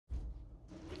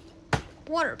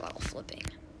water bottle flipping.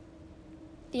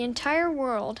 The entire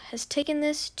world has taken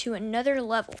this to another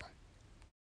level.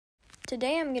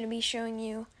 Today I'm going to be showing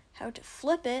you how to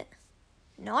flip it,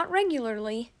 not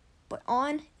regularly, but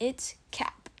on its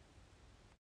cap.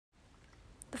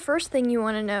 The first thing you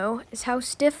want to know is how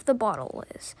stiff the bottle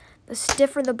is. The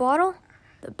stiffer the bottle,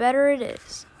 the better it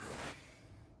is.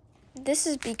 This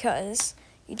is because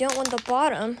you don't want the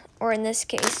bottom, or in this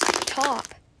case,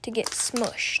 top, to get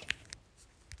smushed.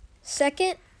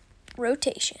 Second,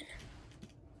 rotation.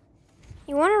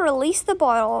 You want to release the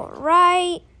bottle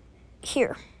right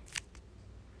here.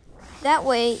 That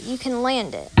way you can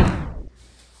land it.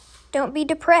 Don't be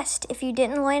depressed if you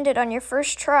didn't land it on your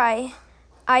first try.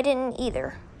 I didn't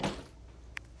either.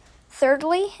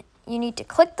 Thirdly, you need to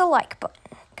click the like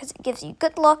button because it gives you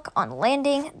good luck on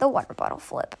landing the water bottle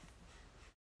flip.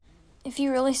 If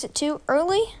you release it too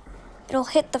early, it'll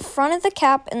hit the front of the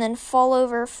cap and then fall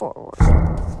over forward.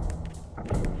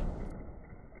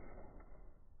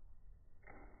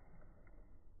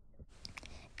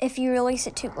 If you release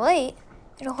it too late,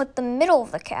 it'll hit the middle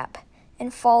of the cap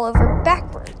and fall over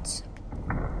backwards.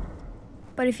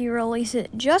 But if you release it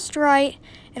just right,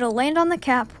 it'll land on the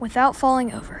cap without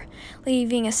falling over,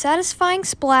 leaving a satisfying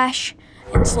splash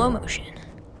in slow motion.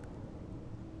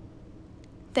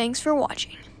 Thanks for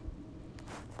watching.